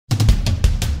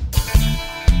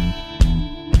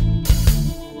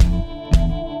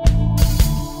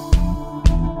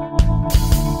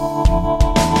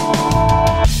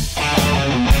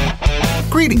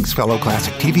Greetings, fellow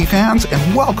classic TV fans,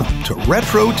 and welcome to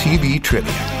Retro TV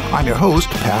Trivia. I'm your host,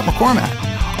 Pat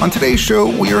McCormack. On today's show,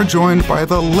 we are joined by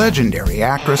the legendary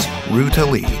actress, Ruta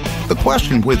Lee. The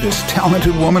question with this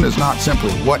talented woman is not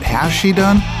simply what has she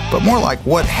done, but more like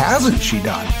what hasn't she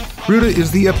done. Ruta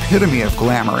is the epitome of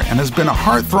glamour and has been a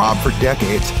heartthrob for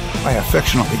decades. I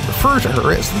affectionately refer to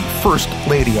her as the First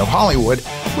Lady of Hollywood,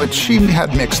 which she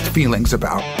had mixed feelings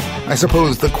about. I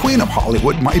suppose the Queen of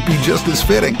Hollywood might be just as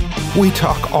fitting. We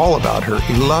talk all about her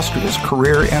illustrious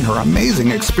career and her amazing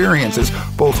experiences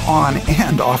both on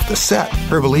and off the set.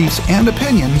 Her beliefs and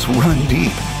opinions run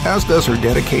deep, as does her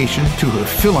dedication to her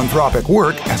philanthropic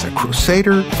work as a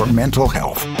crusader for mental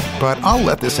health. But I'll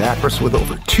let this actress with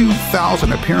over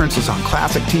 2,000 appearances on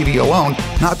classic TV alone,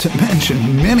 not to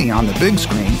mention many on the big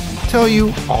screen, tell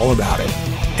you all about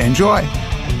it. Enjoy!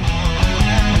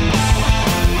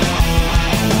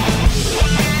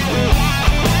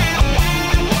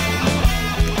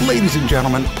 Ladies and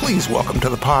gentlemen, please welcome to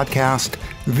the podcast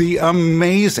the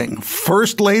amazing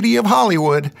First Lady of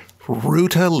Hollywood,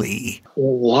 Ruta Lee.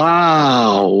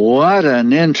 Wow, what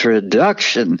an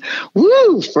introduction.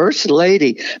 Woo, First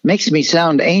Lady. Makes me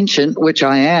sound ancient, which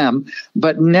I am,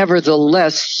 but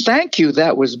nevertheless, thank you.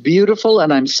 That was beautiful,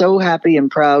 and I'm so happy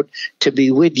and proud to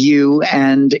be with you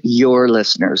and your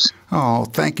listeners. Oh,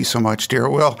 thank you so much, dear.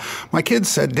 Well, my kids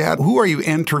said, Dad, who are you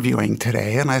interviewing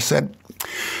today? And I said,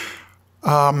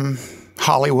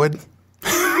 Hollywood.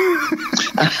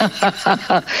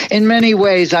 In many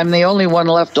ways, I'm the only one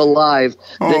left alive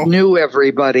that knew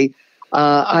everybody.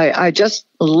 I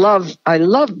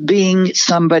love being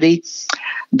somebody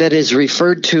that is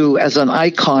referred to as an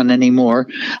icon anymore,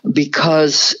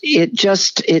 because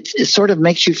it sort of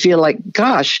makes you feel like,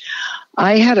 gosh,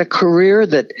 I had a career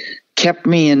that kept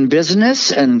me in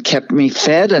business and kept me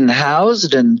fed and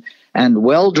housed and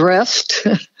well-dressed.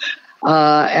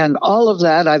 And all of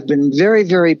that, I've been very,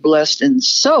 very blessed in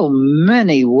so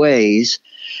many ways.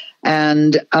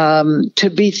 And to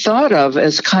be thought of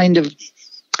as kind of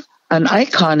an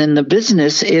icon in the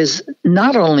business is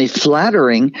not only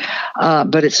flattering,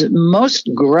 but it's most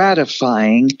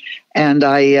gratifying. And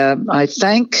I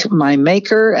thank my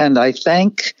maker, and I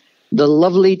thank the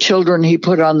lovely children he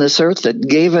put on this earth that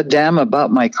gave a damn about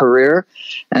my career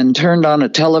and turned on a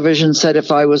television set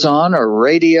if I was on, or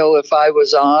radio if I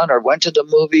was on, or went to the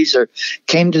movies, or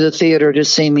came to the theater to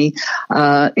see me.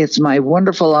 It's my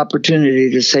wonderful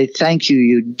opportunity to say thank you,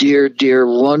 you dear, dear,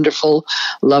 wonderful,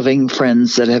 loving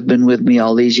friends that have been with me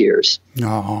all these years.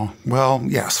 Oh, well,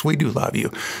 yes, we do love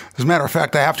you. As a matter of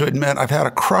fact, I have to admit, I've had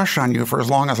a crush on you for as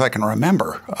long as I can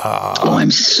remember.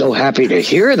 I'm so happy to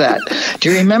hear that. Do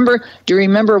you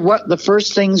remember what the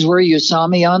first things were you saw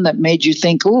me on that made you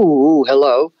think, ooh,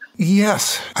 hello?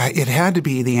 Yes, it had to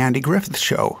be the Andy Griffith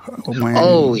Show. When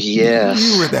oh, yes.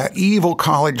 You were that evil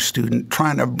college student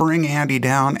trying to bring Andy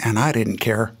down, and I didn't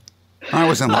care. I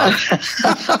was in love.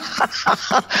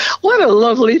 What a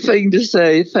lovely thing to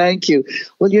say. Thank you.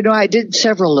 Well, I did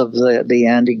several of the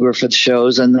Andy Griffith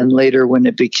shows, and then later when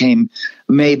it became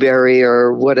Mayberry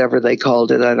or whatever they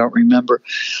called it, I don't remember.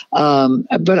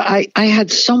 But I had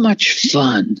so much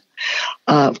fun.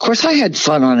 Of course, I had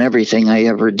fun on everything I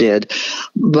ever did,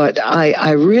 but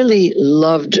I really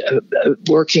loved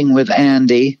working with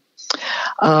Andy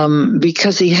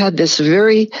because he had this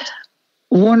very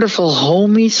wonderful,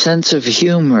 homey sense of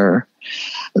humor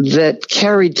that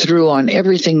carried through on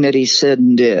everything that he said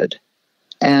and did.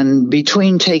 And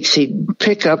between takes, he'd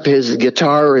pick up his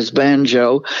guitar or his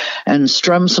banjo and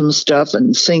strum some stuff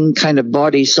and sing kind of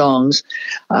bawdy songs.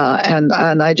 And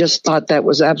I just thought that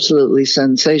was absolutely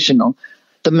sensational.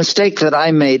 The mistake that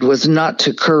I made was not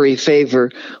to curry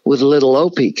favor with Little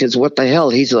Opie, because what the hell,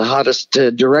 he's the hottest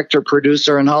director,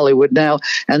 producer in Hollywood now,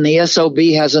 and the SOB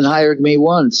hasn't hired me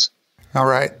once. All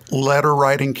right, letter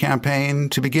writing campaign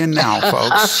to begin now,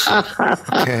 folks.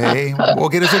 Okay, we'll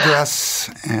get his address.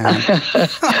 And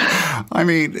I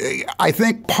mean, I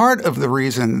think part of the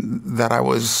reason that I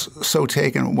was so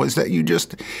taken was that you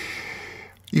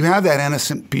have that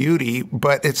innocent beauty,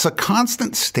 but it's a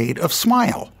constant state of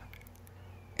smile.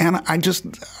 And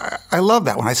I love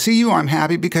that. When I see you, I'm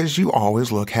happy because you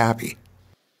always look happy.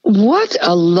 What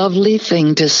a lovely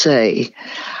thing to say.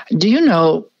 Do you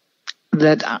know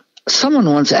that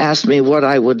someone once asked me what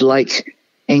I would like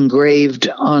engraved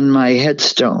on my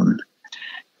headstone.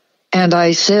 And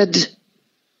I said,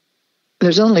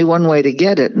 there's only one way to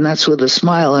get it, and that's with a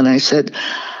smile. And I said,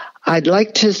 I'd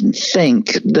like to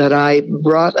think that I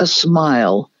brought a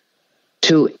smile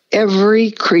to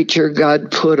every creature God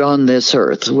put on this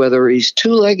earth, whether he's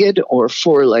two-legged or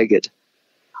four-legged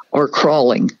or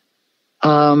crawling.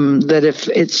 that if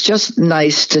it's just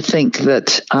nice to think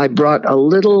that I brought a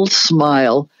little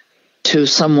smile to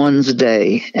someone's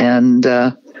day. And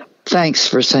thanks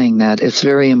for saying that. It's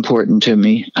very important to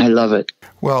me. I love it.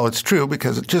 Well, it's true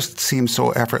because it just seems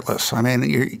so effortless. I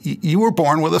mean, you were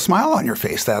born with a smile on your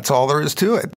face. That's all there is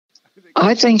to it.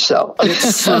 I think so. It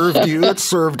served you. It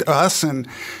served us. And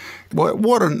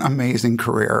what an amazing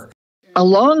career. A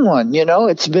long one,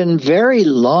 it's been very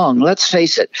long. Let's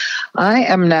face it. I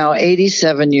am now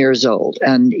 87 years old.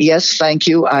 And yes, thank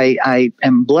you. I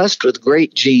am blessed with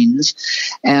great genes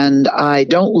and I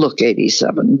don't look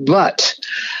 87, but,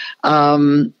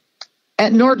 and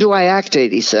nor do I act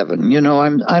 87.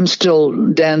 I'm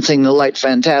still dancing the light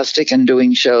fantastic and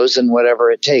doing shows and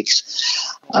whatever it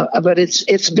takes. But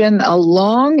it's been a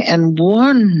long and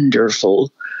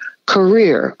wonderful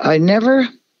career. I never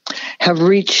have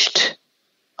reached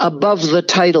above the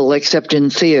title except in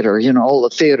theater. All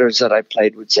the theaters that I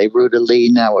played would say Ruta Lee,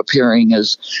 now appearing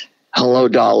as Hello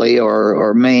Dolly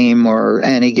or Mame or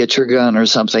Annie Get Your Gun or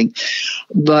something.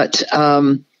 But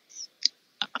I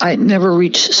never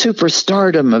reached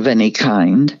superstardom of any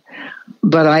kind.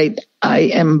 But I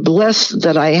am blessed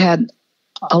that I had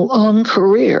a long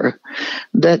career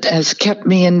that has kept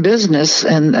me in business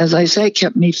and, as I say,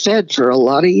 kept me fed for a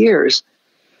lot of years.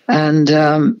 And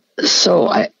it's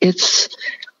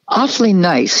awfully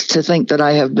nice to think that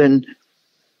I have been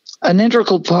an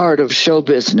integral part of show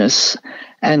business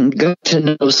and got to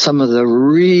know some of the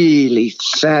really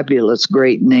fabulous,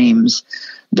 great names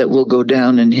that will go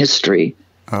down in history.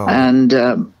 Oh. And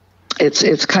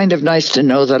it's kind of nice to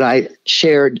know that I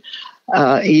shared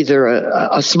either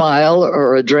a smile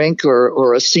or a drink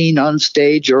or a scene on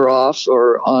stage or off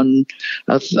or on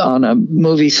a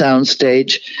movie sound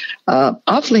stage.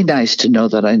 Awfully nice to know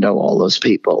that I know all those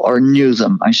people, or knew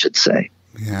them, I should say.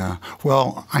 Yeah.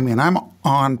 Well, I mean, I'm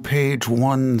on page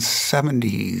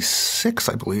 176,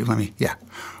 I believe.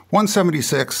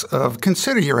 176 of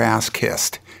Consider Your Ass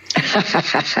Kissed.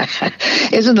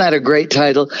 Isn't that a great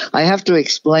title? I have to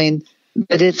explain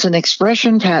that it's an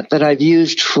expression, Pat, that I've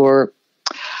used for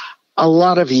a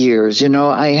lot of years.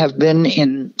 I have been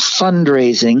in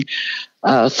fundraising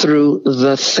through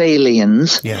the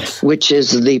Thalians, yes, which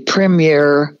is the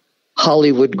premier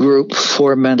Hollywood group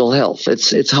for mental health.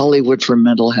 It's Hollywood for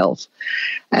mental health.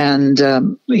 And,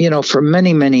 for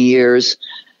many, many years,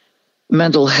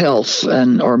 mental health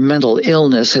or mental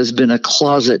illness has been a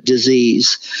closet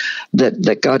disease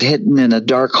that got hidden in a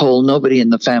dark hole. Nobody in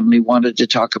the family wanted to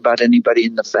talk about anybody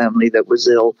in the family that was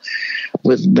ill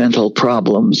with mental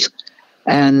problems.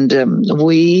 And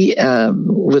we,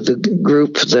 with a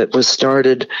group that was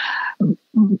started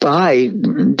by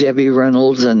Debbie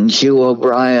Reynolds and Hugh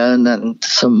O'Brien and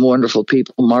some wonderful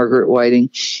people, Margaret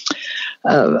Whiting,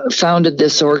 founded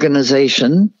this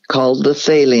organization called the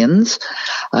Thalians,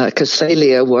 because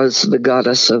Thalia was the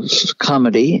goddess of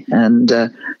comedy, and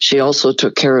she also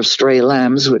took care of stray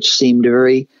lambs, which seemed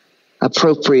very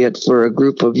appropriate for a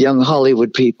group of young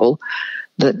Hollywood people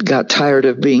that got tired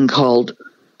of being called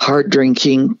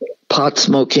hard-drinking,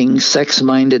 pot-smoking,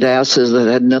 sex-minded asses that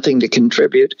had nothing to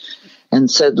contribute, and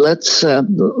said, let's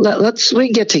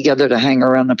we get together to hang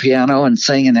around the piano and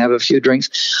sing and have a few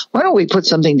drinks. Why don't we put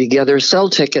something together, sell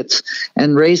tickets,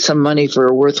 and raise some money for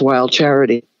a worthwhile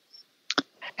charity?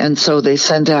 And so they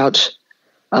sent out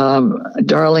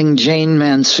darling Jane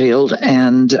Mansfield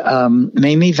and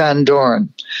Mamie Van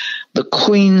Doren, the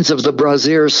queens of the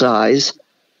brassiere size,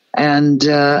 and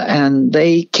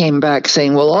they came back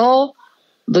saying, well, all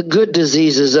the good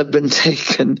diseases have been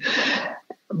taken.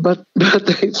 But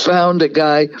they found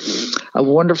a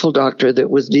wonderful doctor that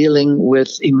was dealing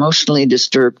with emotionally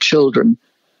disturbed children,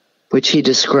 which he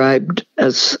described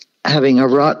as having a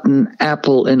rotten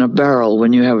apple in a barrel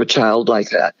when you have a child like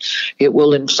that. It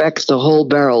will infect the whole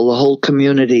barrel, the whole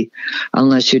community,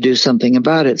 unless you do something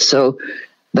about it. So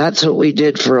that's what we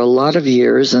did for a lot of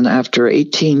years. And after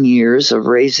 18 years of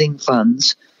raising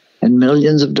funds and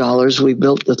millions of dollars, we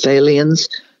built the Thalians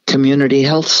Community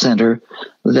Health Center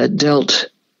that dealt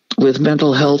with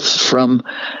mental health from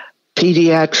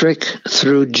pediatric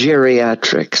through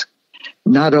geriatric,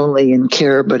 not only in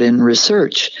care but in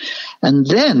research. And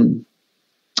then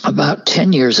about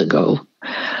 10 years ago,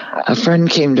 a friend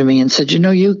came to me and said,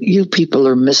 you people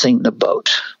are missing the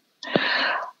boat.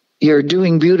 You're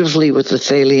doing beautifully with the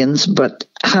Thalians, but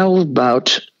how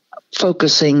about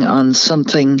focusing on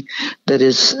something that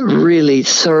is really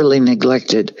sorely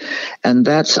neglected, and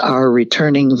that's our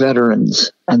returning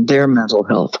veterans and their mental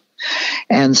health.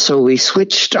 And so we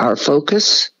switched our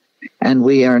focus, and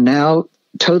we are now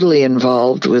totally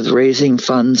involved with raising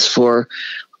funds for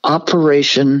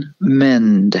Operation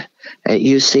Mend at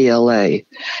UCLA.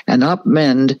 And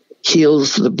UpMend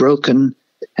heals the broken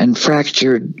and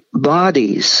fractured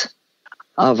bodies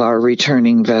of our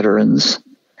returning veterans.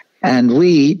 And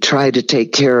we try to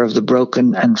take care of the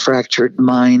broken and fractured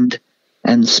mind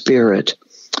and spirit.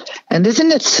 And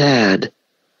isn't it sad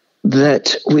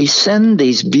that we send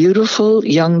these beautiful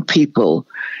young people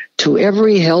to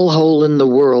every hellhole in the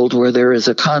world where there is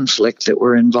a conflict that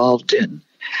we're involved in?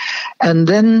 And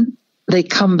then they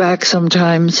come back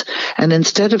sometimes, and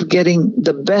instead of getting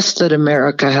the best that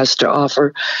America has to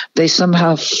offer, they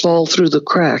somehow fall through the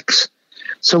cracks.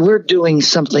 So we're doing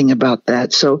something about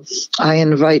that. So I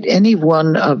invite any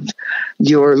one of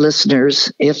your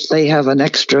listeners, if they have an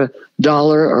extra $1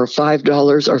 or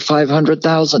 $5 or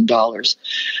 $500,000,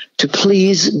 to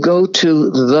please go to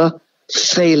the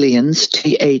Thalians,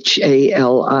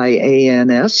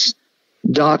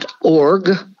 THALIANS.org,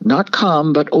 not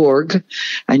com, but org,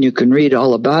 and you can read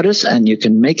all about us and you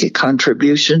can make a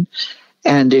contribution.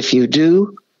 And if you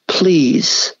do,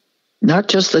 please, not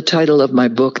just the title of my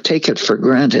book, take it for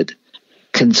granted.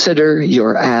 Consider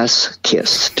your ass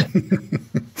kissed.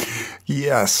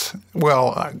 Yes.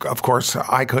 Well, of course,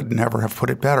 I could never have put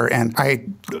it better. And I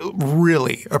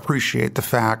really appreciate the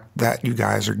fact that you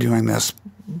guys are doing this,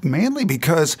 mainly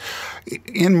because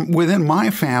within my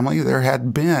family, there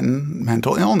had been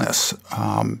mental illness.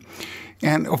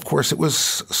 And, of course, it was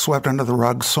swept under the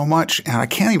rug so much. And I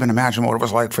can't even imagine what it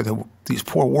was like for these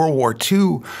poor World War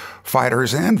II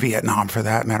fighters, and Vietnam, for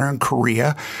that matter, and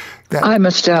Korea. I'm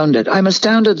astounded. I'm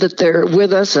astounded that they're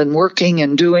with us and working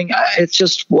and doing. It's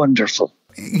just wonderful.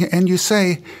 And you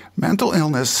say mental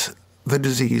illness, the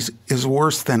disease, is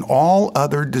worse than all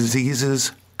other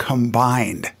diseases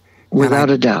combined.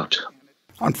 Without a doubt.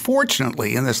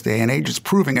 Unfortunately, in this day and age, it's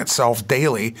proving itself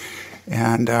daily.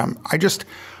 And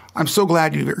I'm so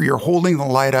glad you're holding the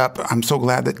light up. I'm so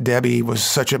glad that Debbie was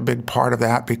such a big part of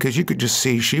that, because you could just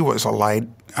see she was a light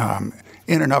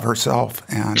in and of herself.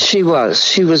 And she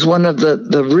was one of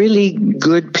the really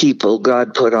good people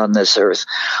God put on this earth,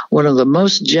 one of the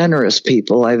most generous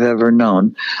people I've ever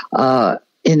known.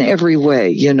 In every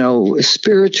way,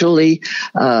 spiritually,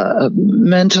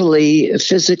 mentally,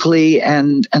 physically,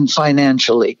 and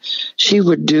financially. She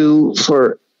would do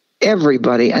for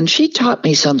everybody. And she taught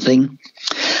me something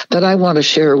that I want to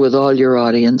share with all your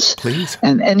audience. Please.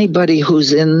 And anybody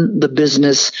who's in the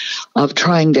business of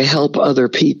trying to help other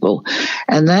people.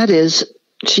 And that is,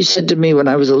 she said to me when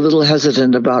I was a little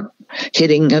hesitant about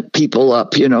hitting people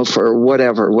up, for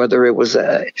whatever, whether it was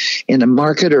in a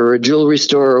market or a jewelry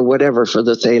store or whatever for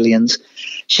the Thalians,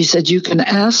 she said, you can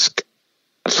ask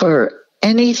for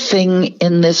anything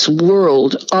in this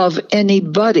world of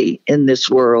anybody in this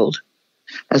world,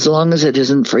 as long as it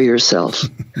isn't for yourself,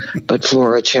 but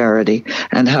for a charity.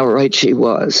 And how right she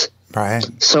was. Right.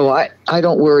 So I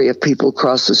don't worry if people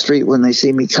cross the street when they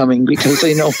see me coming, because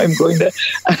they know I'm going to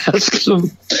ask them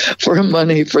for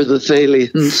money for the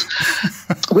Thalians.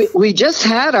 We just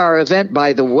had our event,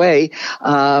 by the way,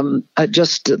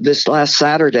 just this last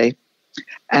Saturday,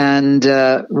 and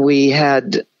we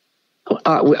had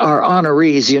our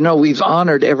honorees. We've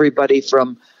honored everybody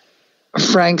from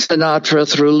Frank Sinatra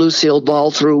through Lucille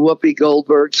Ball, through Whoopi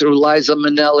Goldberg, through Liza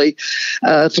Minnelli,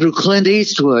 through Clint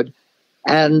Eastwood.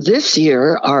 And this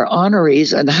year, our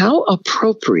honorees, and how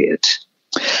appropriate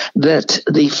that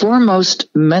the foremost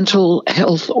mental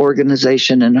health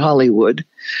organization in Hollywood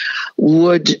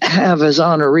would have as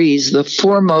honorees the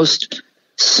foremost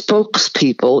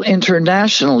spokespeople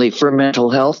internationally for mental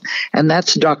health, and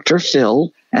that's Dr.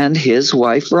 Phil and his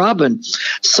wife, Robin.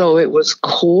 So it was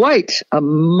quite a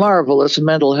marvelous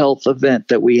mental health event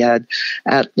that we had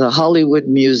at the Hollywood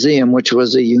Museum, which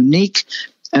was a unique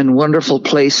and wonderful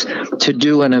place to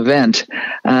do an event.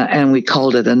 And we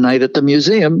called it a night at the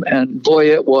museum, and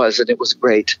boy, it was, and it was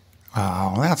great.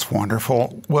 Oh, that's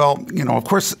wonderful. Well, of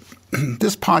course,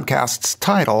 this podcast's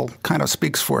title kind of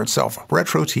speaks for itself,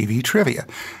 Retro TV Trivia.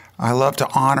 I love to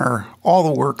honor all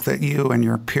the work that you and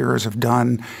your peers have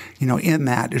done, in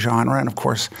that genre. And of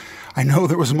course, I know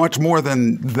there was much more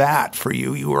than that for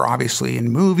you. You were obviously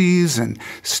in movies and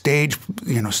stage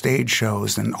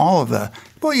shows and all of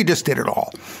you just did it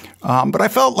all. But I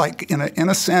felt like, in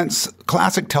a sense,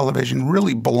 classic television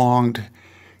really belonged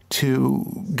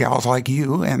to gals like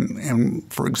you and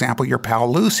for example, your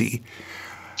pal Lucy.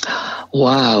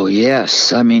 Wow,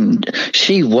 yes. I mean,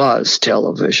 she was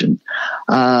television.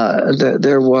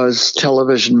 There was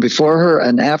television before her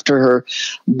and after her,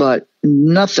 but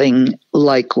nothing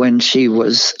like when she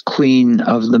was queen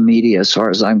of the media, as far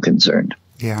as I'm concerned.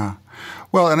 Yeah.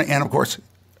 Well, and of course,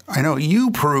 I know you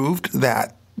proved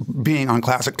that being on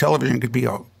classic television could be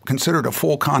a considered a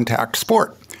full contact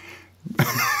sport.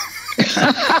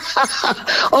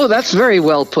 Oh, that's very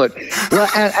well put. Well,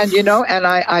 and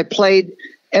I played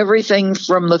everything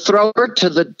from the thrower to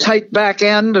the tight back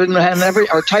end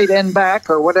or tight end back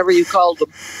or whatever you call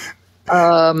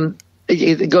them.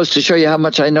 It goes to show you how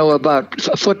much I know about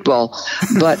football.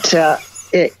 But,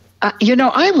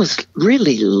 I was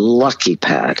really lucky,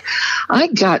 Pat. I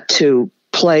got to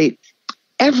play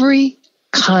every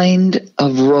kind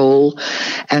of role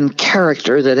and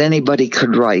character that anybody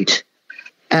could write.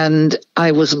 And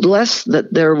I was blessed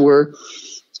that there were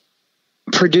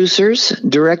producers,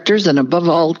 directors, and above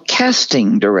all,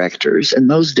 casting directors. In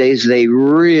those days, they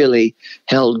really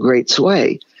held great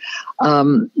sway,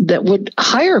 that would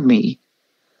hire me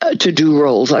to do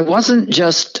roles. I wasn't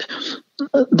just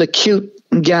the cute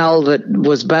gal that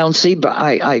was bouncy, but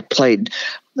I played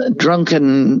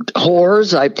drunken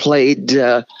whores. I played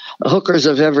hookers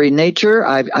of every nature.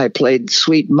 I played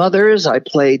sweet mothers. I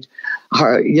played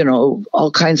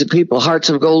all kinds of people, hearts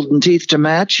of gold and teeth to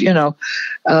match.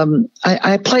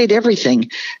 I played everything.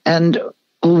 And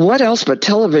what else but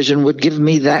television would give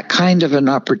me that kind of an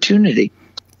opportunity?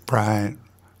 Right.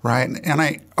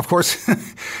 And of course,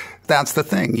 that's the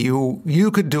thing.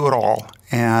 You could do it all.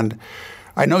 And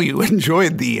I know you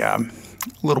enjoyed the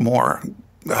little more,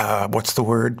 what's the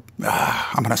word?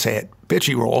 I'm going to say it,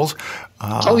 bitchy roles.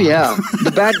 Oh, yeah.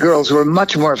 The bad girls were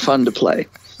much more fun to play.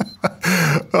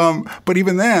 But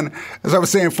even then, as I was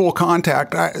saying, full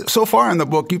contact, so far in the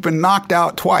book, you've been knocked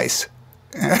out twice.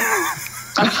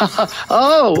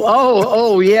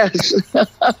 Oh, yes.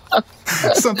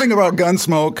 Something about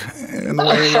Gunsmoke and the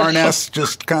way Arness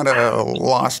just kind of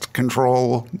lost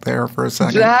control there for a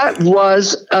second. That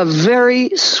was a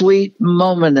very sweet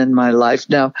moment in my life.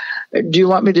 Now, do you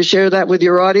want me to share that with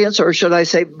your audience, or should I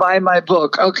say buy my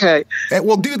book? Okay.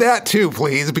 We'll do that too,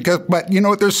 please, but you know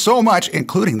what? There's so much,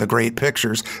 including the great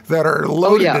pictures that are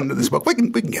loaded into this book. We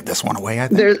can give this one away, I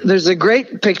think. There's a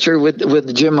great picture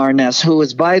with Jim Arness, who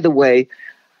is, by the way,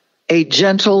 a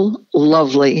gentle,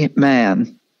 lovely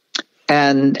man.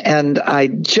 And I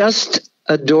just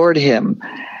adored him.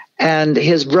 And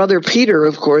his brother Peter,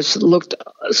 of course, looked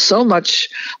so much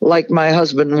like my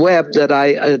husband Webb that I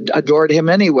adored him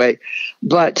anyway.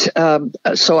 But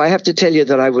so I have to tell you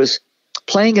that I was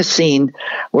playing a scene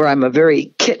where I'm a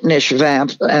very kittenish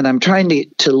vamp, and I'm trying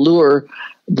to lure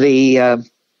the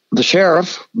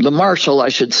sheriff, the marshal, I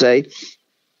should say,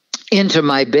 into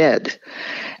my bed.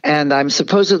 And I'm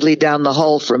supposedly down the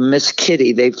hall from Miss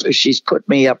Kitty. She's put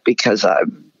me up because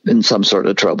I'm in some sort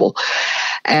of trouble.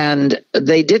 And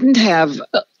they didn't have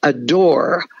a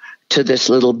door to this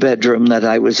little bedroom that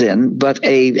I was in, but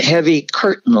a heavy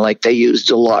curtain like they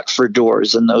used a lot for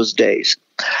doors in those days.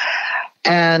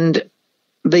 And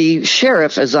the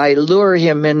sheriff, as I lure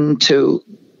him in to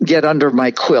get under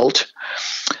my quilt,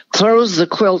 throws the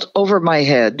quilt over my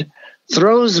head,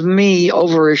 throws me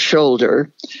over his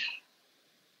shoulder,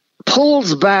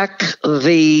 pulls back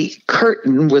the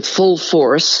curtain with full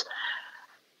force,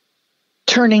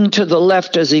 turning to the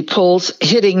left as he pulls,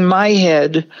 hitting my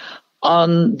head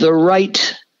on the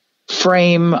right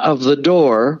frame of the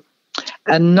door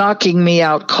and knocking me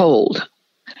out cold.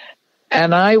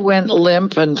 And I went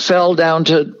limp and fell down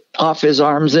off his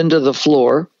arms into the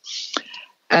floor.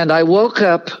 And I woke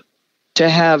up to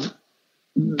have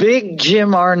big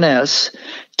Jim Arness,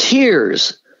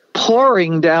 tears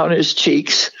pouring down his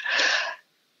cheeks,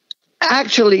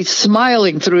 actually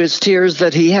smiling through his tears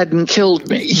that he hadn't killed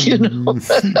me,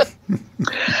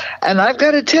 And I've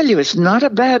got to tell you, it's not a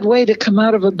bad way to come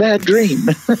out of a bad dream.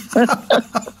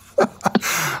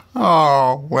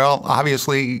 Oh, well,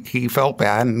 obviously he felt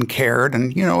bad and cared.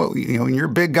 And, when you're a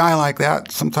big guy like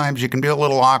that, sometimes you can be a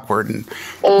little awkward. And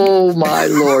oh, my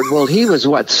Lord. Well, he was,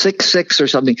 6'6" or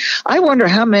something. I wonder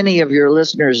how many of your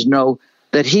listeners know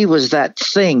that he was that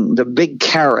Thing, the big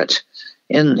carrot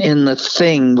in The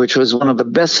Thing, which was one of the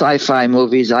best sci-fi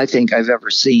movies I think I've ever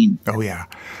seen. Oh, yeah.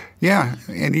 Yeah,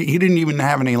 and he didn't even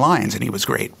have any lines, and he was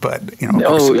great. But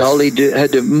all he did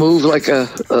had to move like a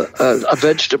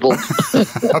vegetable,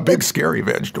 a big scary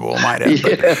vegetable, might have.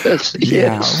 Yes,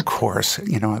 yeah, of course.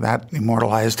 That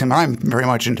immortalized him. I'm very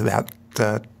much into that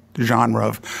genre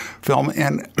of film.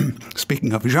 And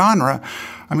speaking of genre,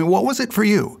 I mean, what was it for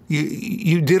you?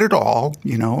 You did it all.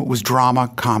 It was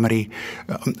drama, comedy,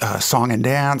 song and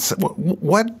dance.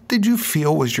 What did you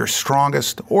feel was your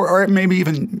strongest, or maybe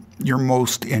even your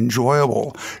most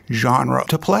enjoyable genre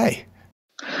to play?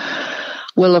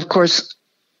 Well, of course,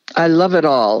 I love it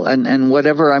all, and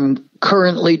whatever I'm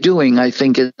currently doing, I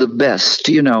think is the best.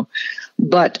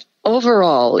 But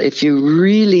overall, if you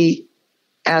really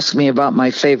ask me about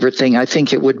my favorite thing, I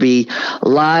think it would be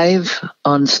live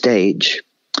on stage,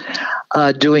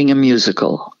 doing a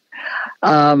musical.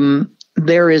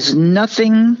 There is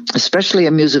nothing, especially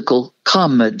a musical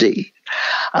comedy,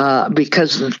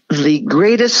 because the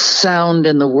greatest sound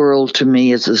in the world to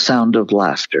me is the sound of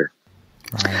laughter.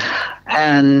 Right.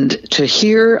 And to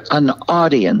hear an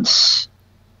audience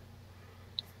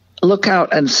look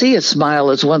out and see a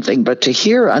smile is one thing, but to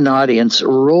hear an audience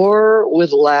roar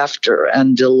with laughter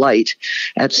and delight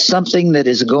at something that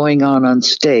is going on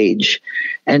stage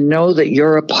and know that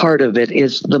you're a part of it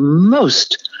is the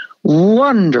most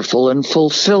wonderful and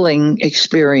fulfilling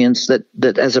experience that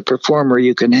as a performer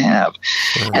you can have.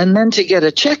 Sure. And then to get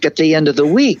a check at the end of the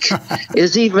week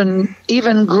is even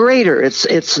greater.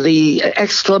 It's the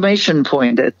exclamation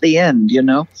point at the end, you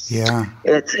know? Yeah.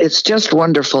 It's just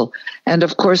wonderful. And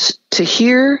of course, to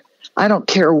hear, I don't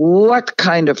care what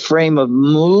kind of frame of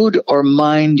mood or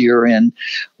mind you're in,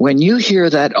 when you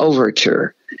hear that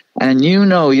overture and you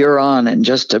know you're on in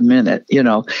just a minute, you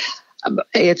know,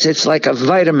 it's like a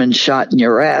vitamin shot in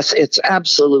your ass. It's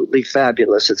absolutely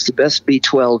fabulous. It's the best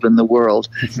B12 in the world.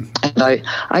 And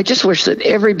I just wish that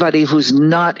everybody who's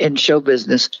not in show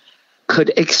business could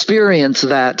experience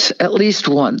that at least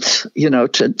once, you know,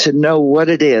 to know what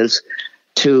it is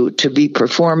to be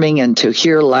performing and to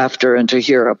hear laughter and to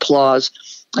hear applause.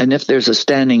 And if there's a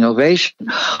standing ovation,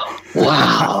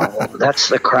 wow, that's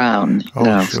the crown. Oh,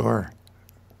 no. Sure.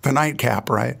 The nightcap,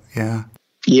 right? Yeah.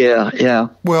 Yeah.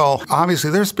 Well,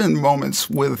 obviously, there's been moments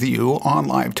with you on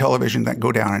live television that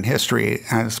go down in history.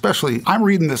 And especially, I'm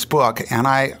reading this book, and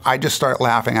I just start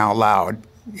laughing out loud,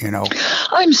 you know.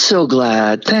 I'm so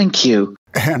glad. Thank you.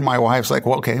 And my wife's like,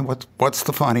 well, okay, what's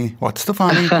the funny? What's the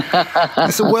funny? I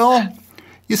said, well,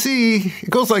 you see, it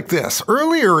goes like this.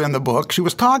 Earlier in the book, she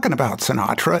was talking about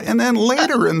Sinatra, and then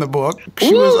later in the book,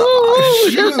 she was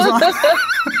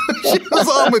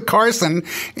on with Carson,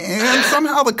 and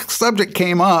somehow the subject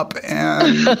came up,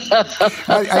 and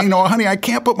I honey, I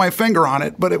can't put my finger on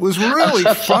it, but it was really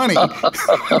funny.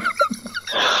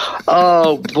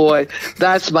 Oh, boy.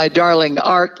 That's my darling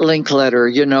Art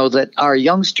Linkletter, you know, that our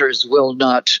youngsters will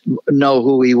not know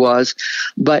who he was,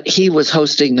 but he was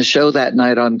hosting the show that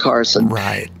night on Carson.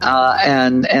 Right.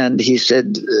 And he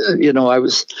said, you know,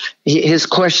 his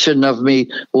question of me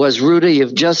was, Ruta,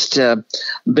 you've just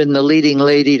been the leading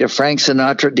lady to Frank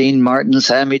Sinatra, Dean Martin,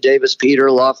 Sammy Davis,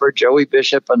 Peter Lawford, Joey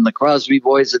Bishop, and the Crosby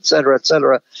Boys, et cetera, et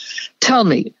cetera. Tell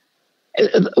me,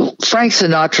 Frank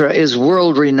Sinatra is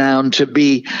world renowned to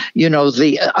be, you know,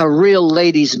 a real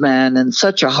ladies' man and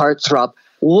such a heartthrob.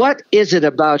 What is it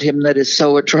about him that is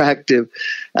so attractive?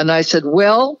 And I said,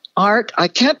 well, Art, I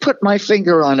can't put my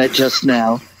finger on it just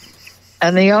now.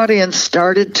 And the audience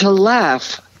started to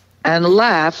laugh and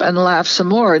laugh and laugh some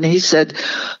more. And he said,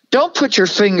 don't put your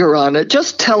finger on it.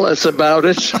 Just tell us about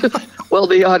it. Well,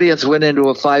 the audience went into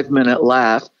a 5-minute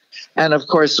laugh. And of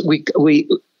course, we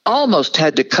almost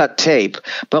had to cut tape,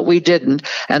 but we didn't.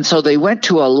 And so they went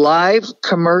to a live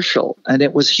commercial, and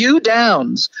it was Hugh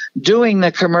Downs doing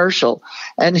the commercial.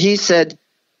 And he said,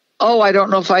 oh, I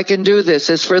don't know if I can do this.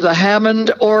 It's for the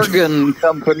Hammond Organ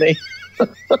Company.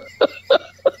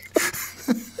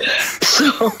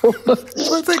 So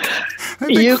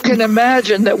you can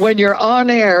imagine that when you're on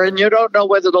air and you don't know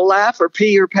whether to laugh or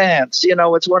pee your pants, you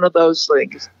know, it's one of those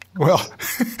things. Well,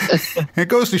 it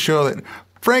goes to show that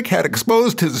Frank had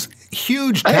exposed his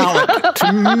huge talent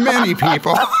to many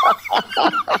people.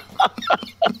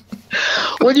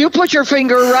 Well, you put your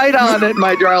finger right on it,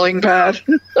 my darling Pat.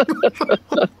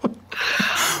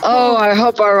 Oh, I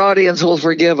hope our audience will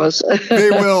forgive us. They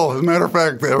will. As a matter of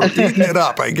fact, they're eating it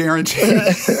up, I guarantee.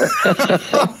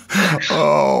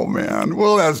 Oh, man.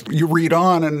 Well, as you read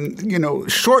on, and, you know,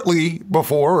 shortly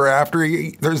before or after,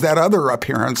 there's that other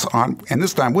appearance on, and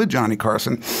this time with Johnny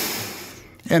Carson.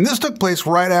 And this took place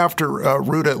right after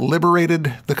Ruta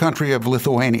liberated the country of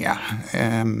Lithuania.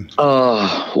 And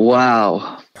oh,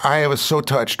 wow. I was so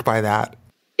touched by that.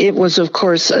 It was, of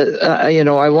course, you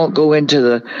know, I won't go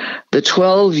into the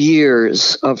 12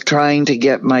 years of trying to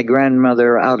get my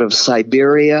grandmother out of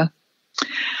Siberia.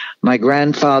 My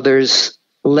grandfather's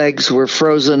legs were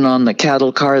frozen on the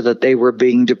cattle car that they were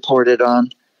being deported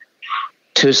on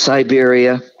to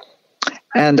Siberia.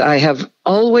 And I have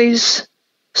always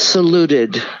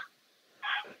saluted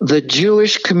the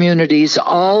Jewish communities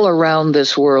all around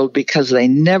this world because they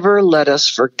never let us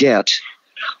forget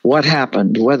what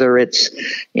happened, whether it's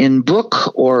in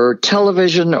book or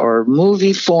television or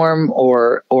movie form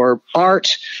or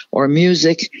art or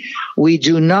music. We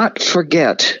do not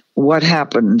forget what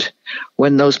happened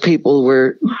when those people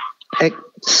were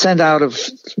sent out of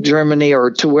Germany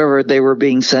or to wherever they were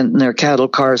being sent in their cattle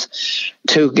cars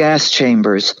to gas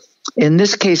chambers. In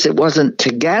this case, it wasn't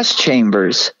to gas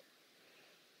chambers.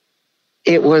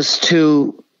 It was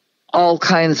to all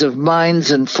kinds of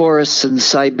mines and forests in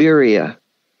Siberia.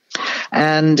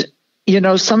 And,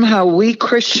 somehow we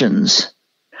Christians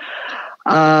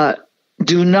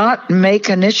do not make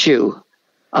an issue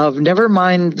of, never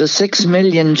mind the 6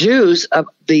 million Jews, of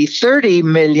the 30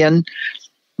 million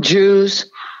Jews,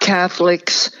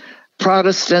 Catholics,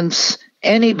 Protestants,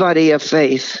 anybody of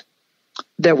faith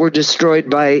that were destroyed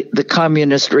by the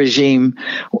communist regime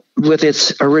with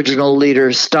its original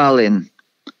leader, Stalin.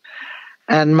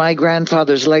 And my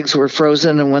grandfather's legs were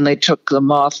frozen, and when they took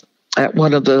them off at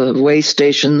one of the way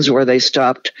stations where they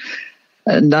stopped,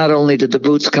 not only did the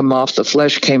boots come off, the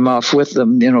flesh came off with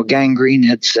them. Gangrene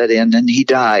had set in, and he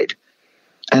died.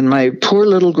 And my poor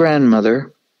little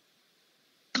grandmother,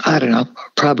 I don't know,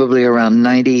 probably around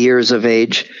 90 years of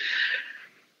age,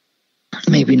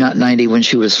 maybe not 90 when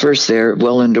she was first there,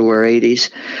 well into her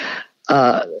 80s,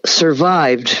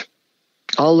 survived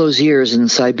all those years in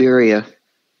Siberia.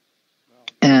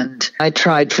 And I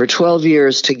tried for 12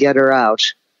 years to get her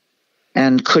out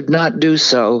and could not do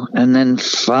so. And then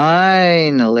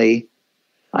finally,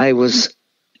 I was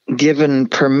given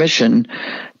permission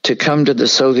to come to the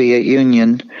Soviet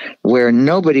Union, where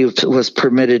nobody was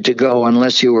permitted to go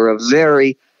unless you were a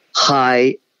very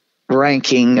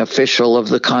high-ranking official of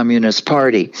the Communist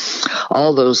Party.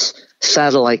 All those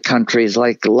satellite countries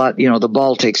like, the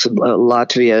Baltics,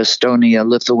 Latvia, Estonia,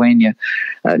 Lithuania,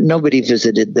 nobody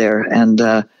visited there. And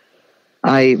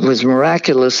I was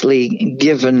miraculously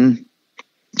given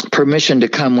permission to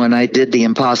come when I did the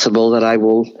impossible that I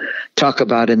will talk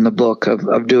about in the book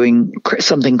of doing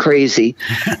something crazy,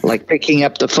 like picking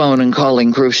up the phone and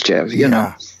calling Khrushchev, you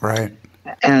know. Right.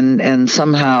 And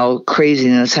somehow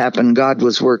craziness happened. God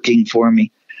was working for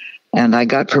me. And I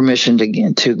got permission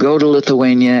to go to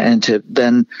Lithuania and to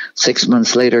then 6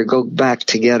 months later go back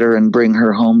to get her and bring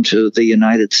her home to the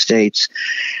United States.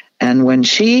 And when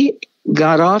she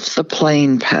got off the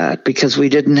plane, Pat, because we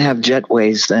didn't have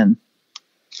jetways then,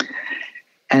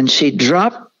 and she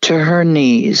dropped to her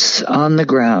knees on the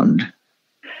ground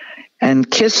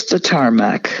and kissed the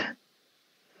tarmac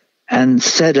and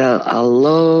said,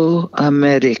 "Allo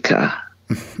America,"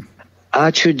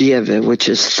 "Ačiū Dieve," which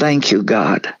is "thank you,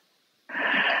 God."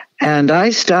 And I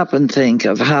stop and think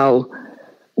of how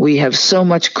we have so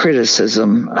much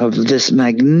criticism of this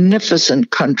magnificent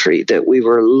country that we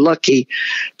were lucky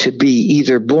to be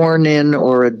either born in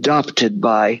or adopted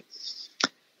by.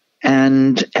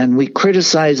 And we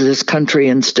criticize this country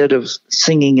instead of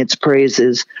singing its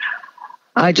praises.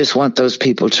 I just want those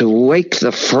people to wake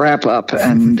the frap up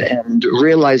and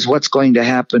realize what's going to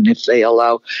happen if they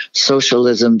allow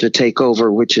socialism to take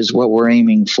over, which is what we're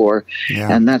aiming for.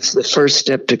 Yeah. And that's the first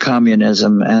step to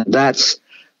communism. And that's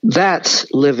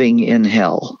living in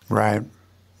hell. Right.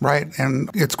 Right. And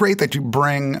it's great that you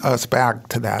bring us back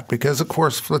to that because, of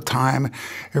course, for the time,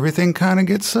 everything kind of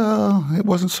gets, it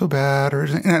wasn't so bad.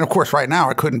 And, of course, right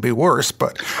now it couldn't be worse.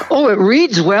 But it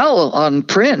reads well on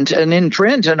print and in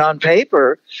print and on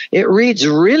paper. It reads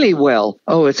really well.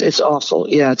 Oh, it's awful.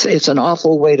 Yeah, it's an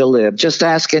awful way to live. Just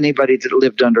ask anybody that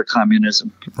lived under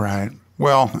communism. Right.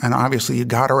 Well, and obviously you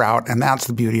got her out, and that's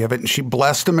the beauty of it. And she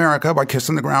blessed America by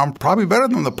kissing the ground probably better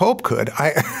than the Pope could.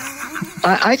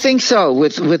 I think so,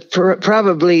 with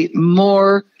probably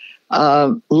more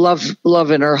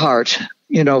love in her heart,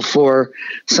 for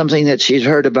something that she'd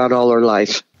heard about all her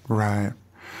life. Right.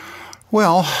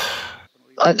 Well,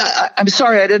 I'm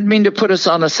sorry, I didn't mean to put us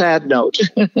on a sad note.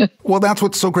 Well, that's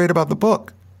what's so great about the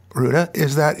book, Ruta,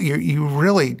 is that you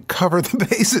really cover the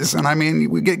bases. And I mean,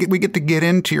 we get to get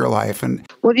into your life. And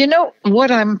well,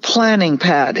 what I'm planning,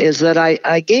 Pat, is that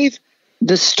I gave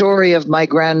the story of my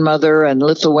grandmother and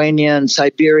Lithuania and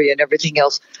Siberia and everything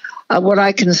else, what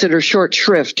I consider short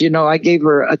shrift. I gave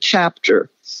her a chapter,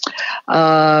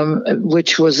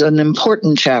 which was an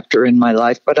important chapter in my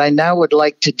life, but I now would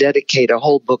like to dedicate a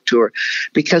whole book to her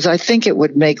because I think it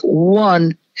would make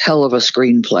one hell of a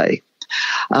screenplay.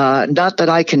 Not that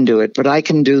I can do it, but I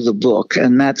can do the book,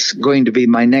 and that's going to be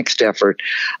my next effort.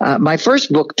 My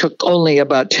first book took only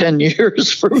about 10 years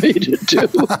for me to do.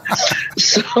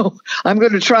 So I'm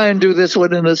going to try and do this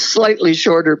one in a slightly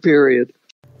shorter period.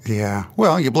 Yeah.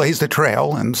 Well, you blazed a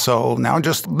trail, and so now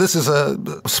this is a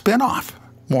spinoff,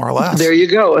 more or less. There you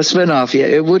go, a spinoff. Yeah,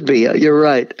 it would be. You're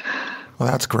right.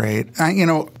 Well, that's great.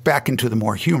 Back into the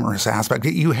more humorous aspect,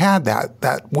 you had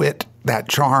that wit, that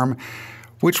charm,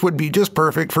 which would be just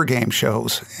perfect for game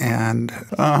shows. And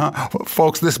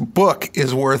folks, this book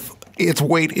is worth its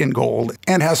weight in gold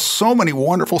and has so many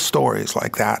wonderful stories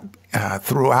like that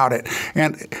throughout it.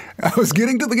 And I was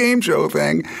getting to the game show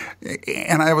thing,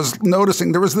 and I was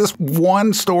noticing there was this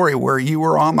one story where you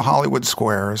were on the Hollywood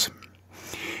Squares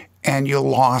and you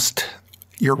lost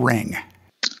your ring.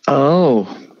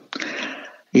 Oh,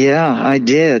 yeah, I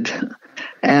did.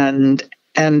 And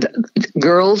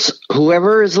girls,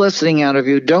 whoever is listening out of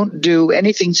you, don't do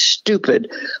anything stupid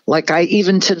like I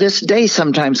even to this day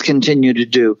sometimes continue to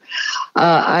do.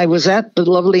 I was at the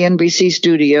lovely NBC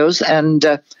studios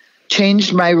and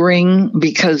changed my ring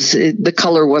because the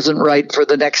color wasn't right for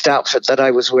the next outfit that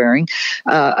I was wearing.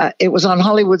 It was on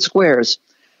Hollywood Squares.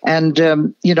 And,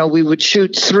 we would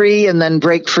shoot 3 and then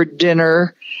break for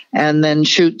dinner and then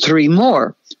shoot 3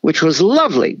 more, which was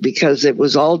lovely because it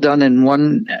was all done in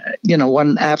one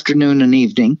afternoon and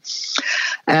evening.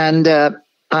 And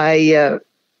I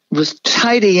was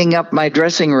tidying up my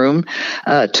dressing room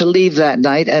to leave that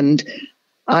night, and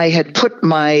I had put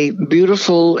my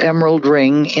beautiful emerald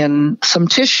ring in some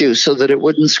tissue so that it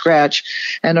wouldn't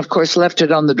scratch, and of course left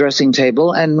it on the dressing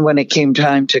table. And when it came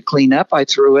time to clean up, I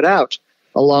threw it out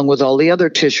along with all the other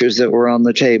tissues that were on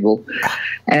the table.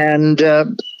 And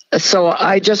so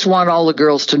I just want all the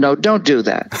girls to know, don't do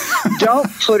that.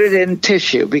 Don't put it in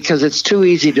tissue because it's too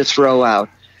easy to throw out.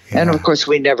 Yeah. And of course,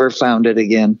 we never found it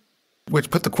again. Which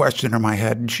put the question in my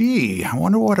head, gee, I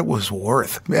wonder what it was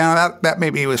worth. Yeah, that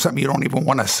maybe was something you don't even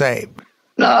want to say.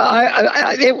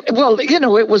 It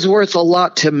was worth a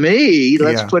lot to me.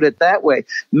 Let's put it that way.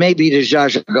 Maybe to Zsa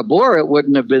Zsa Gabor, it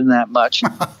wouldn't have been that much,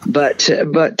 but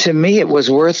to me, it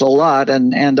was worth a lot,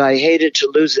 and I hated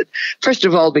to lose it. First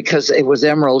of all, because it was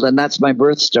emerald, and that's my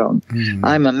birthstone. Mm.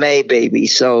 I'm a May baby,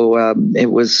 so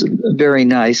it was very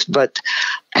nice. But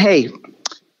hey,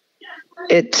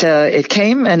 it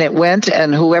came and it went,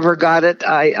 and whoever got it,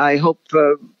 I hope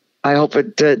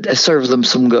it serves them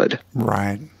some good.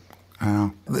 Right.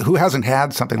 Who hasn't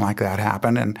had something like that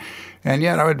happen? And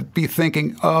yet I would be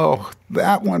thinking, oh,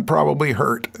 that one probably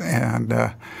hurt,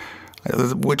 and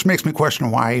which makes me question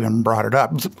why I even brought it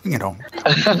up. We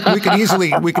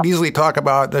could easily talk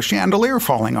about the chandelier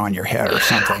falling on your head or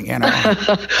something.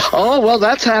 Oh, well,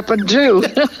 that's happened too.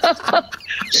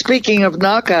 Speaking of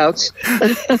knockouts.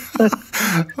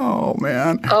 Oh,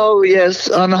 man. Oh, yes,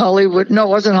 on Hollywood. No, it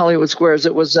wasn't Hollywood Squares.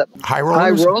 It was High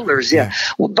Rollers? High Rollers, yeah.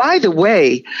 Well, by the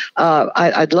way,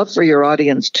 I'd love for your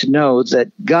audience to know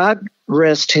that God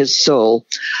rest his soul,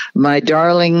 my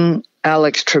darling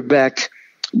Alex Trebek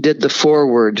did the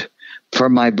foreword for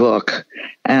my book.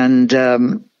 And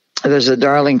there's a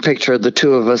darling picture of the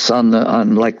two of us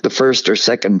on like the first or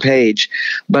second page,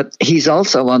 but he's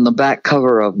also on the back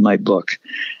cover of my book.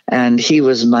 And he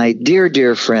was my dear,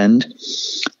 dear friend.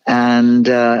 And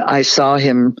I saw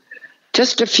him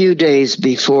just a few days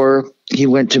before he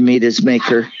went to meet his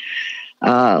maker,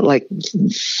 like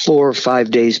 4 or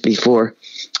 5 days before.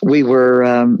 We were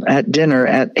at dinner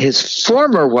at his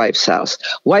former wife's house.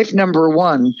 Wife number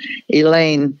 1,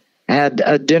 Elaine, had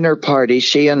a dinner party,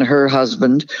 she and her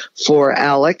husband, for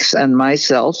Alex and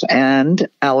myself and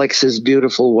Alex's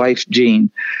beautiful wife, Jean,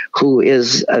 who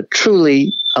is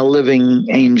truly a living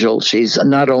angel. She's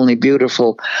not only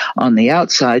beautiful on the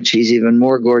outside, she's even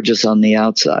more gorgeous on the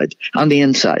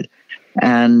inside.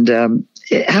 And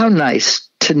how nice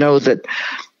to know that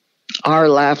our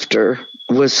laughter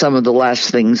was some of the last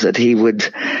things that he would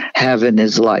have in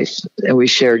his life. And we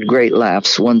shared great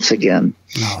laughs once again.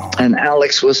 Oh. And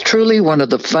Alex was truly one of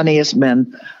the funniest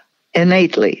men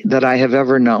innately that I have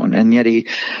ever known. And yet he,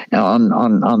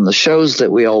 on the shows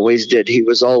that we always did, he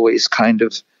was always kind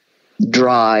of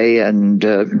dry and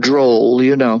droll,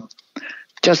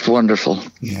 just wonderful.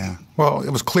 Yeah. Well, it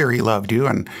was clear he loved you.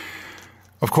 And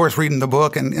of course, reading the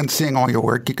book and seeing all your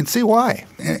work, you can see why.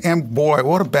 And boy,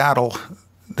 what a battle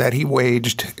that he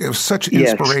waged. It was such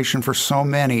inspiration for so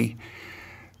many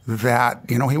that,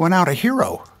 he went out a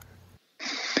hero.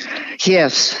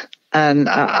 Yes. And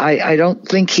I don't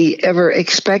think he ever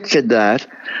expected that,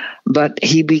 but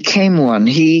he became one.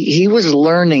 He was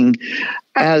learning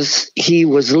as he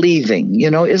was leaving.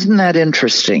 Isn't that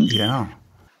interesting? Yeah.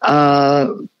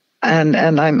 And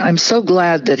I'm so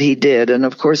glad that he did. And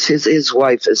of course his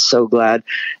wife is so glad.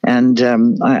 And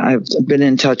I've been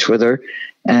in touch with her.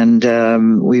 And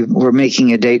we're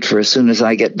making a date for as soon as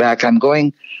I get back. I'm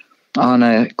going on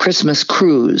a Christmas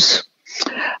cruise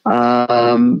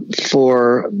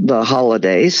for the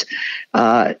holidays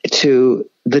to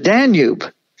the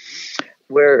Danube,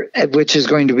 which is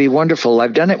going to be wonderful.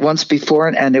 I've done it once before,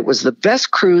 and it was the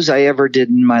best cruise I ever did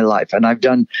in my life. And I've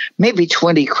done maybe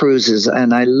 20 cruises,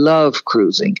 and I love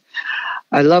cruising.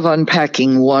 I love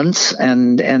unpacking once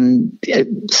and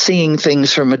seeing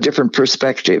things from a different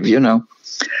perspective,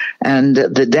 And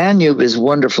the Danube is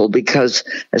wonderful because,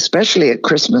 especially at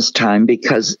Christmas time,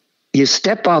 because you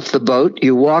step off the boat,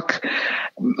 you walk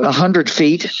 100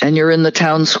 feet, and you're in the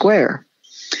town square,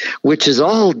 which is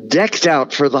all decked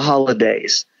out for the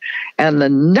holidays. And the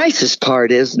nicest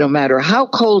part is, no matter how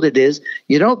cold it is,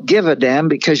 you don't give a damn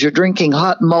because you're drinking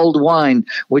hot mulled wine,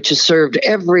 which is served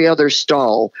every other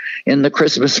stall in the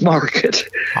Christmas market.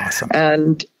 Awesome.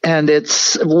 And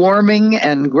it's warming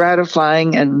and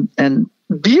gratifying and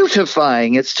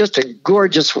beautifying. It's just a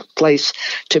gorgeous place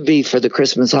to be for the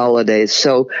Christmas holidays.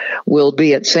 So we'll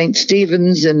be at St.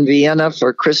 Stephen's in Vienna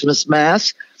for Christmas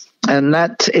Mass. And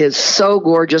that is so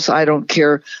gorgeous. I don't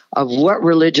care of what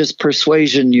religious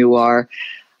persuasion you are.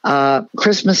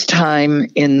 Christmas time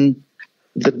in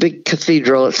the big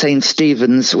cathedral at St.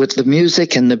 Stephen's with the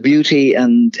music and the beauty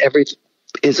and everything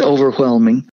is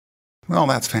overwhelming. Well,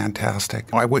 that's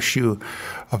fantastic. I wish you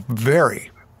a very,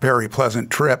 very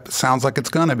pleasant trip. Sounds like it's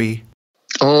going to be.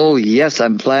 Oh, yes,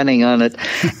 I'm planning on it,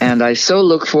 and I so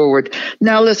look forward.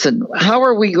 Now, listen, how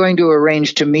are we going to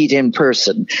arrange to meet in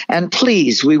person? And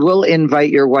please, we will invite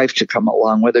your wife to come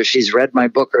along, whether she's read my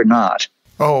book or not.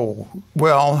 Oh,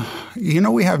 well,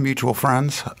 we have mutual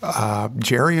friends,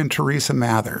 Jerry and Teresa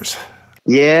Mathers.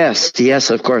 Yes,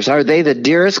 of course. Are they the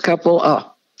dearest couple? Oh.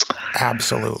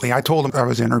 Absolutely. I told them I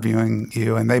was interviewing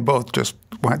you, and they both just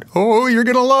went, "Oh, you're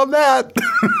going to love that."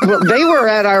 Well, they were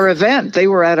at our event. They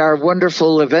were at our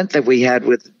wonderful event that we had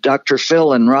with Dr.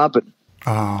 Phil and Robin.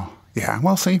 Oh, yeah.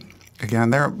 Well, see, again,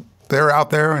 they're out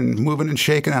there and moving and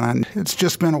shaking, and it's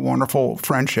just been a wonderful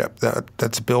friendship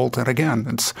that's built. And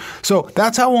again, so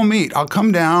that's how we'll meet. I'll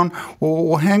come down.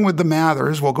 We'll hang with the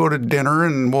Mathers. We'll go to dinner,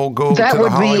 and we'll go to the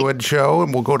Hollywood show,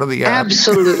 and we'll go to the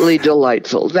absolutely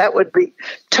delightful. That would be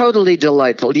totally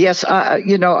delightful. Yes,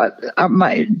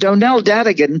 my Donnell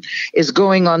Dadigan is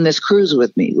going on this cruise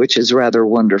with me, which is rather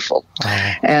wonderful.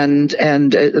 Oh. And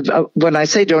when I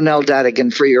say Donnell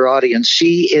Dadigan for your audience,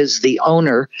 she is the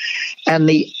owner and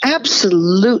the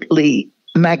absolutely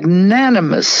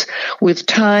magnanimous with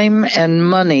time and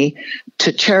money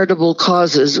to charitable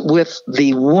causes with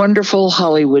the wonderful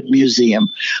Hollywood Museum,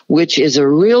 which is a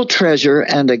real treasure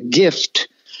and a gift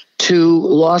to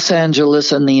Los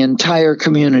Angeles and the entire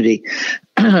community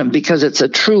because it's a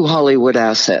true Hollywood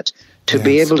asset to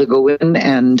be able to go in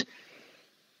and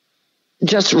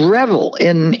just revel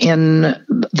in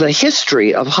the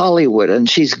history of Hollywood, and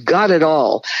she's got it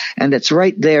all, and it's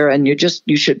right there, and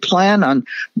you should plan on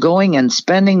going and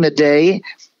spending the day.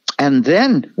 And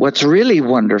then what's really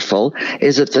wonderful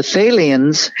is that the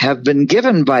Thalians have been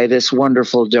given by this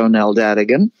wonderful Donnell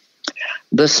Dadigan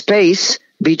the space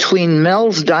between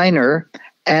Mel's Diner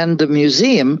and the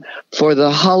museum for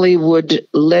the Hollywood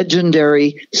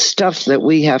legendary stuff that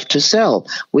we have to sell.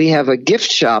 We have a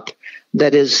gift shop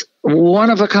that is one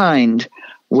of a kind,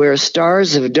 where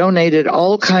stars have donated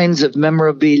all kinds of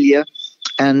memorabilia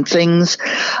and things.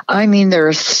 I mean,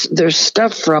 there's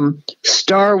stuff from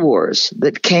Star Wars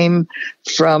that came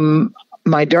from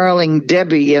my darling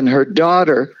Debbie and her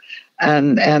daughter,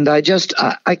 and I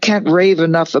can't rave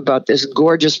enough about this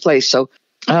gorgeous place. So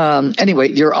anyway,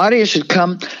 your audience should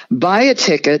come, buy a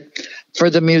ticket for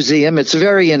the museum. It's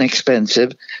very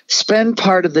inexpensive. Spend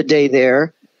part of the day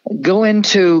there. Go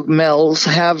into Mel's,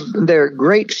 have their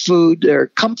great food, their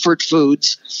comfort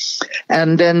foods,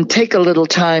 and then take a little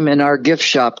time in our gift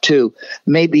shop too,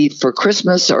 maybe for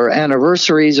Christmas or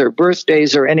anniversaries or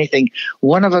birthdays or anything,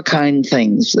 one-of-a-kind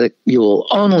things that you'll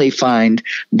only find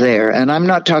there. And I'm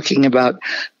not talking about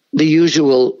the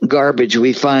usual garbage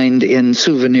we find in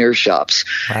souvenir shops.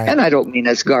 Right. And I don't mean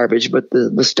as garbage, but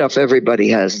the stuff everybody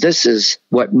has. This is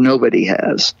what nobody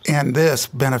has. And this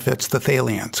benefits the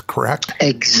Thalians, correct?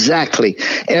 Exactly.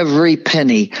 Every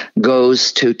penny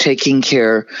goes to taking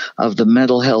care of the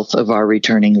mental health of our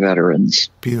returning veterans.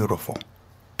 Beautiful.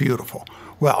 Beautiful.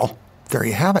 Well, there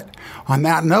you have it. On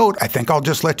that note, I think I'll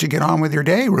just let you get on with your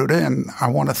day, Ruta, and I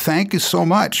want to thank you so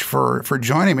much for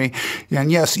joining me.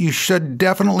 And yes, you should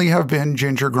definitely have been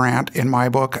Ginger Grant in my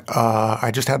book.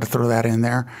 I just had to throw that in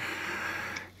there.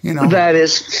 That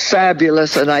is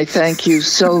fabulous, and I thank you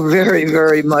so very,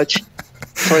 very much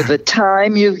for the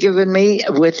time you've given me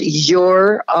with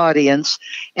your audience.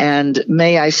 And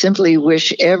may I simply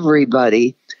wish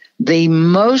everybody the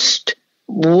most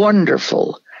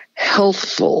wonderful,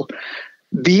 healthful,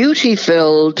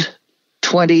 beauty-filled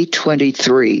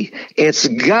 2023. It's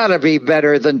got to be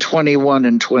better than 21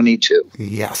 and 22.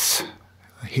 Yes.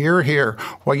 Hear, hear.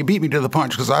 Well, you beat me to the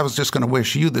punch because I was just going to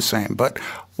wish you the same. But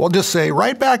we'll just say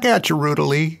right back at you, Ruta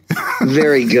Lee.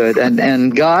 Very good.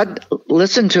 And God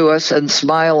listen to us and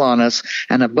smile on us,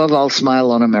 and above all,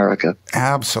 smile on America.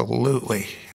 Absolutely.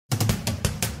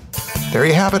 There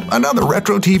you have it, another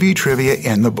retro TV trivia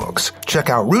in the books. Check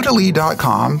out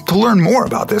rutalee.com to learn more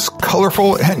about this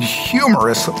colorful and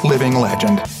humorous living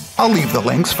legend. I'll leave the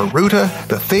links for Ruta,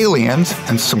 the Thalians,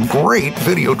 and some great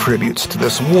video tributes to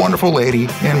this wonderful lady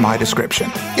in my description.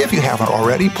 If you haven't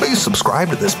already, please subscribe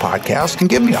to this podcast and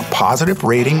give me a positive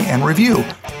rating and review.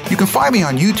 You can find me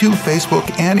on YouTube, Facebook,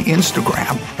 and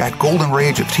Instagram at Golden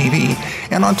Rage of TV,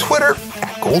 and on Twitter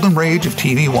at Golden Rage of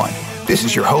TV1. This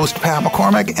is your host, Pat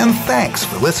McCormick, and thanks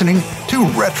for listening to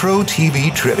Retro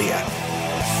TV Trivia.